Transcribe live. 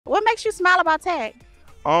What makes you smile about Tech?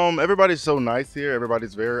 Everybody's so nice here.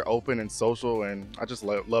 Everybody's very open and social, and I just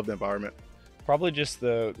love the environment. Probably just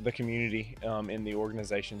the community in the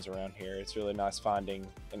organizations around here. It's really nice finding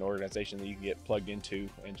an organization that you can get plugged into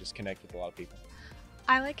and just connect with a lot of people.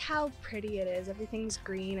 I like how pretty it is. Everything's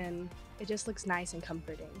green and it just looks nice and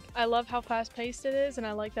comforting. I love how fast-paced it is, and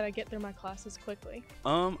I like that I get through my classes quickly.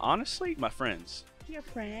 Honestly, my friends. Your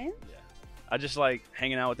friend? Yeah. I just like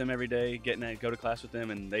hanging out with them every day, getting to go to class with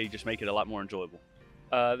them, and they just make it a lot more enjoyable.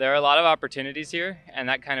 There are a lot of opportunities here, and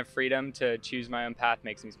that kind of freedom to choose my own path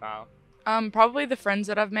makes me smile. Probably the friends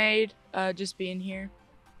that I've made, just being here.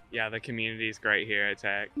 Yeah, the community is great here at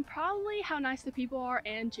Tech. Probably how nice the people are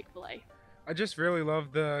and Chick-fil-A. I just really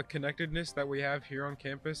love the connectedness that we have here on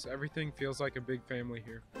campus. Everything feels like a big family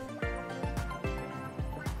here.